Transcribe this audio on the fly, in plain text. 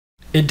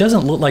It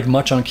doesn't look like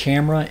much on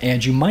camera,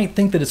 and you might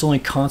think that it's only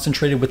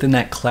concentrated within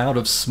that cloud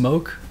of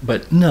smoke,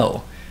 but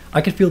no.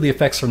 I could feel the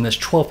effects from this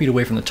 12 feet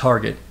away from the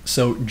target,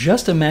 so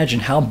just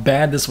imagine how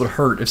bad this would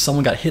hurt if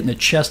someone got hit in the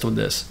chest with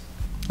this.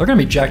 They're gonna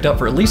be jacked up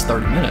for at least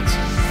 30 minutes.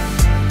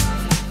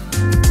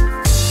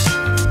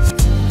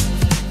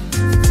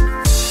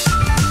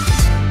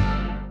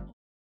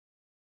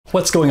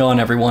 What's going on,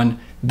 everyone?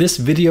 This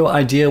video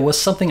idea was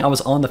something I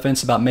was on the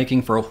fence about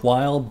making for a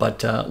while,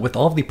 but with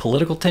all of the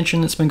political tension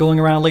that's been going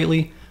around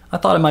lately, I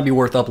thought it might be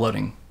worth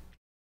uploading.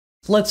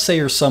 Let's say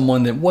you're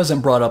someone that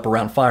wasn't brought up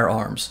around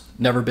firearms,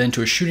 never been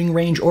to a shooting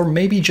range, or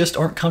maybe just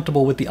aren't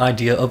comfortable with the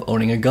idea of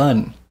owning a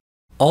gun.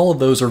 All of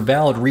those are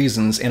valid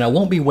reasons, and I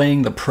won't be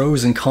weighing the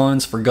pros and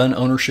cons for gun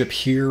ownership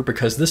here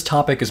because this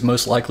topic is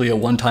most likely a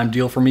one-time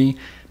deal for me,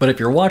 but if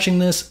you're watching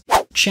this,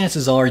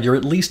 chances are you're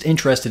at least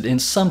interested in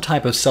some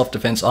type of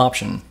self-defense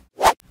option.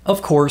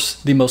 Of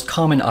course, the most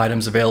common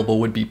items available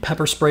would be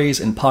pepper sprays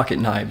and pocket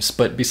knives,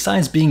 but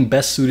besides being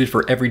best suited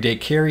for everyday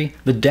carry,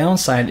 the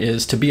downside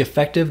is to be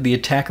effective, the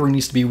attacker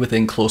needs to be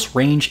within close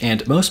range,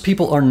 and most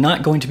people are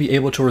not going to be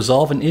able to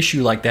resolve an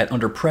issue like that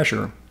under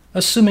pressure,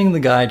 assuming the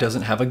guy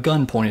doesn't have a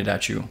gun pointed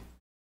at you.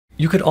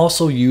 You could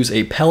also use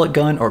a pellet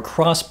gun or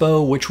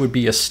crossbow, which would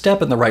be a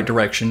step in the right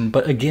direction,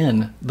 but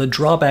again, the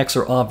drawbacks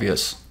are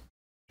obvious.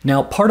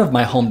 Now, part of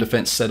my home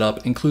defense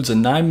setup includes a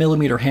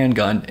 9mm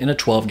handgun and a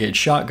 12-gauge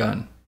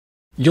shotgun.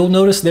 You'll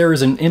notice there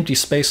is an empty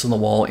space on the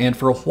wall, and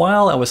for a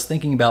while I was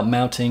thinking about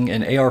mounting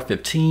an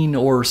AR-15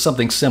 or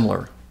something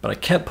similar, but I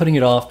kept putting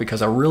it off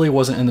because I really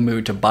wasn't in the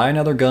mood to buy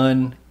another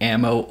gun,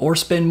 ammo, or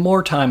spend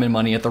more time and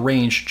money at the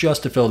range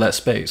just to fill that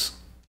space.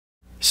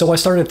 So I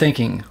started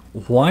thinking,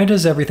 why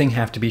does everything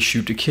have to be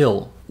shoot to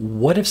kill?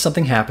 What if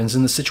something happens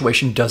and the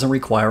situation doesn't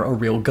require a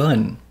real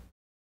gun?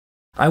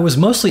 I was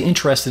mostly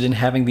interested in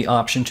having the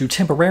option to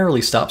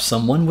temporarily stop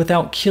someone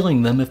without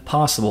killing them if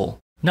possible.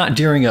 Not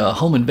during a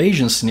home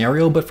invasion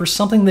scenario, but for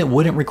something that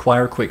wouldn't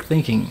require quick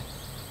thinking.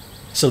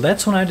 So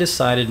that's when I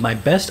decided my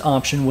best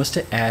option was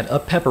to add a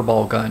pepper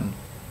ball gun.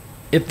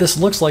 If this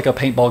looks like a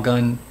paintball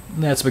gun,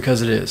 that's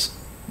because it is.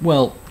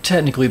 Well,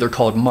 technically they're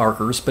called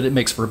markers, but it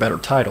makes for a better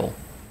title.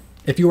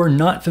 If you are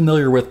not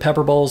familiar with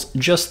pepper balls,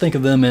 just think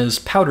of them as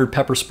powdered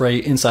pepper spray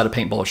inside a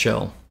paintball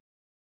shell.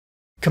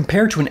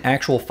 Compared to an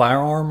actual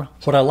firearm,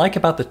 what I like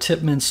about the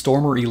Tippmann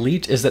Stormer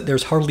Elite is that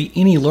there's hardly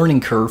any learning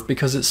curve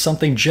because it's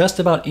something just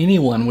about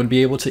anyone would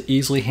be able to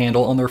easily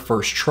handle on their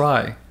first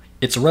try.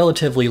 It's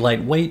relatively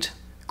lightweight,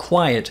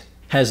 quiet,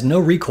 has no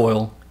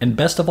recoil, and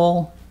best of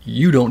all,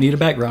 you don't need a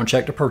background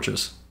check to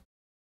purchase.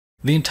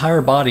 The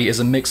entire body is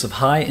a mix of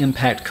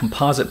high-impact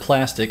composite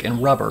plastic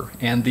and rubber,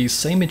 and these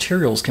same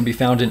materials can be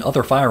found in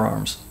other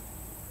firearms.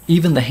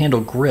 Even the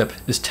handle grip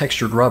is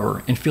textured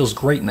rubber and feels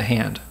great in the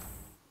hand.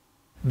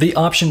 The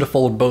option to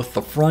fold both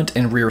the front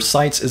and rear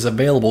sights is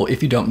available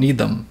if you don't need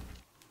them.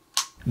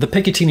 The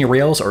Picatinny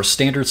rails are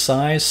standard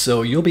size,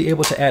 so you'll be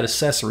able to add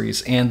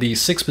accessories, and the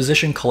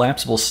 6-position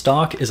collapsible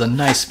stock is a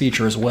nice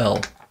feature as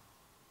well.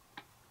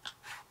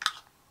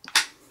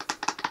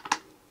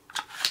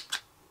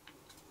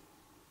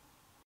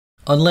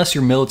 Unless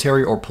you're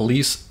military or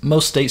police,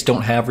 most states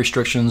don't have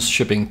restrictions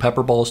shipping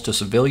pepper balls to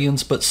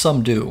civilians, but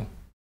some do.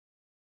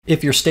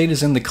 If your state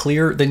is in the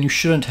clear, then you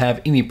shouldn't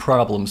have any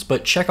problems,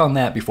 but check on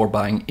that before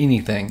buying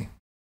anything.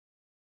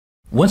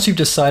 Once you've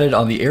decided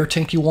on the air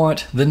tank you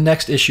want, the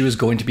next issue is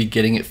going to be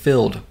getting it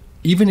filled.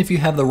 Even if you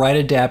have the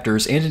right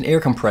adapters and an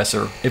air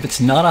compressor, if it's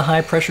not a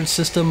high-pressured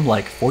system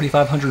like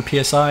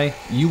 4,500 psi,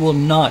 you will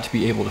not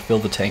be able to fill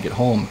the tank at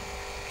home.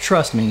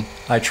 Trust me,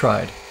 I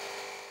tried.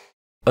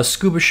 A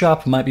scuba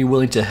shop might be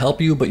willing to help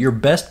you, but your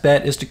best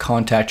bet is to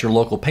contact your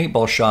local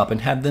paintball shop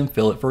and have them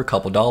fill it for a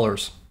couple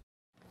dollars.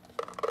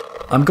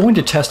 I'm going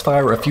to test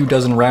fire a few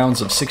dozen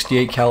rounds of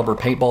 68 caliber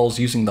paintballs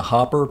using the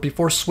hopper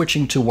before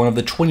switching to one of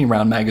the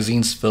 20-round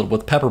magazines filled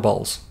with pepper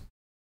balls.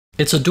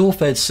 It's a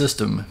dual-fed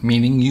system,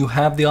 meaning you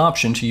have the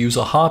option to use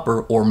a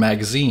hopper or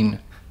magazine,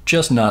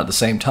 just not at the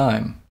same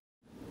time.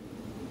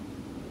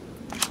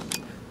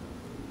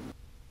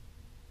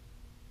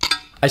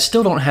 I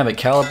still don't have it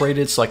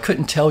calibrated, so I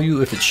couldn't tell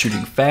you if it's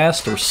shooting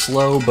fast or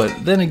slow,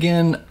 but then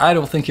again, I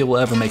don't think it will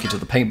ever make it to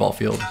the paintball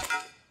field.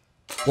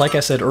 Like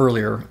I said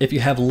earlier, if you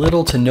have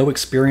little to no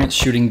experience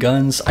shooting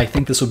guns, I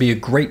think this would be a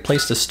great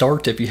place to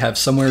start if you have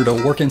somewhere to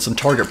work in some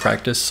target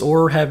practice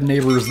or have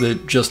neighbors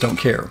that just don't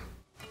care.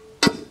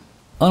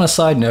 On a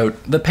side note,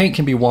 the paint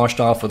can be washed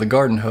off with a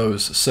garden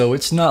hose, so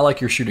it's not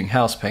like you're shooting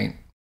house paint.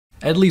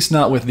 At least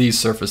not with these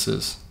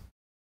surfaces.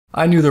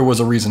 I knew there was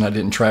a reason I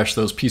didn't trash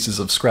those pieces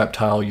of scrap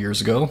tile years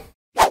ago.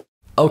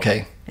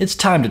 Okay, it's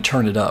time to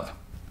turn it up.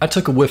 I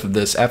took a whiff of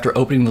this after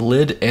opening the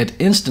lid and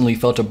instantly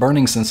felt a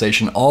burning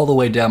sensation all the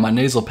way down my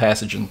nasal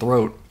passage and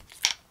throat.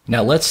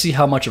 Now let's see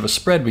how much of a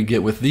spread we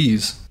get with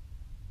these.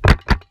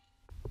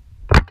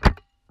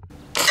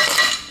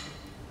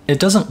 It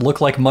doesn't look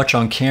like much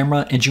on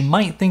camera, and you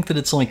might think that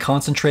it's only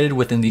concentrated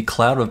within the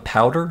cloud of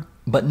powder,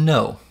 but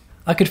no.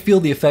 I could feel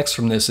the effects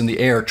from this in the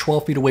air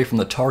 12 feet away from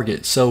the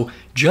target, so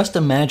just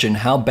imagine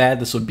how bad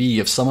this would be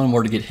if someone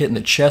were to get hit in the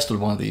chest with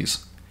one of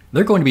these.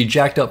 they're going to be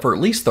jacked up for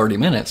at least 30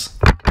 minutes.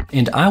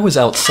 And I was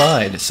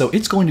outside, so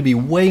it's going to be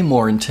way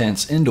more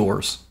intense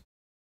indoors.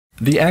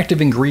 The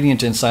active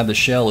ingredient inside the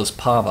shell is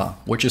pava,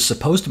 which is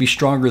supposed to be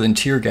stronger than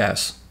tear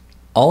gas.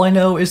 All I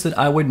know is that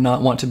I would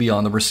not want to be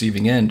on the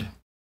receiving end.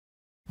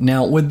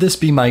 Now, would this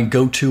be my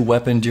go-to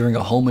weapon during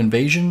a home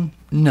invasion?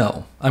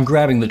 No, I'm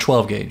grabbing the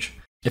 12 gauge.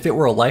 If it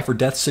were a life or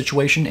death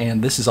situation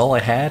and this is all I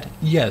had,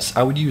 yes,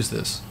 I would use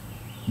this.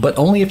 But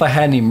only if I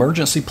had an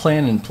emergency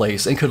plan in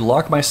place and could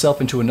lock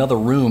myself into another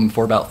room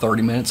for about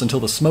 30 minutes until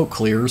the smoke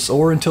clears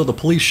or until the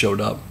police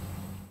showed up.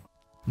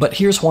 But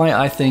here's why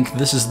I think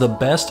this is the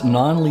best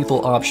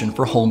non-lethal option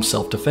for home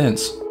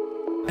self-defense.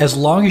 As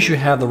long as you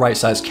have the right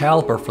size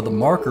caliper for the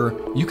marker,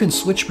 you can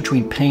switch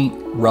between paint,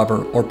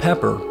 rubber, or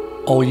pepper.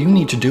 All you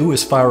need to do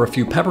is fire a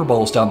few pepper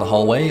balls down the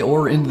hallway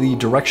or in the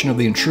direction of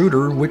the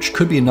intruder, which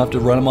could be enough to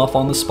run him off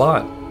on the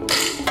spot.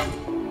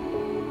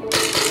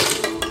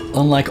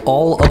 Unlike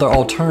all other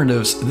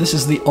alternatives, this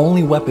is the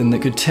only weapon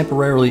that could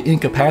temporarily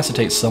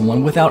incapacitate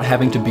someone without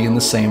having to be in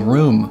the same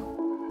room.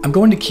 I'm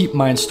going to keep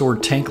mine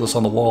stored tankless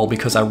on the wall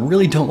because I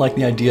really don't like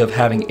the idea of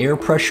having air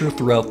pressure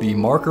throughout the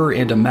marker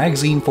and a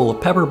magazine full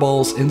of pepper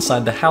balls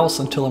inside the house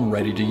until I'm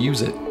ready to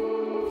use it.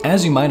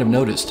 As you might have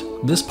noticed,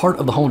 this part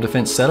of the home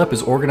defense setup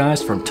is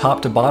organized from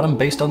top to bottom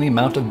based on the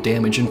amount of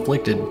damage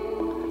inflicted,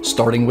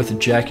 starting with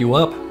jack you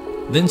up,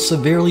 then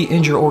severely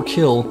injure or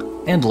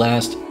kill, and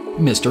last,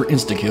 Mr.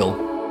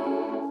 Insta-kill.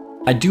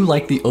 I do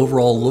like the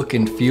overall look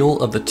and feel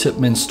of the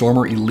Tippmann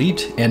Stormer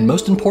Elite, and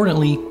most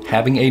importantly,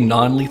 having a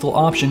non-lethal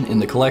option in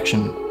the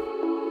collection.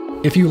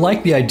 If you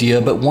like the idea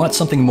but want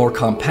something more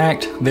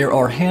compact, there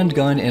are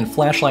handgun and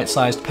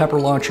flashlight-sized pepper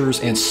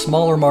launchers and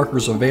smaller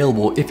markers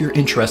available if you're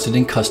interested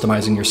in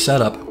customizing your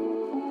setup.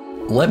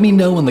 Let me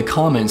know in the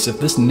comments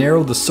if this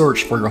narrowed the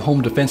search for your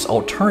home defense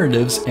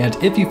alternatives, and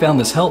if you found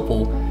this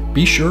helpful,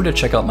 be sure to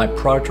check out my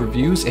product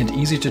reviews and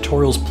easy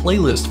tutorials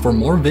playlist for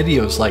more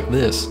videos like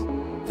this.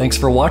 Thanks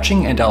for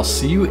watching, and I'll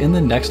see you in the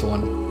next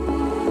one.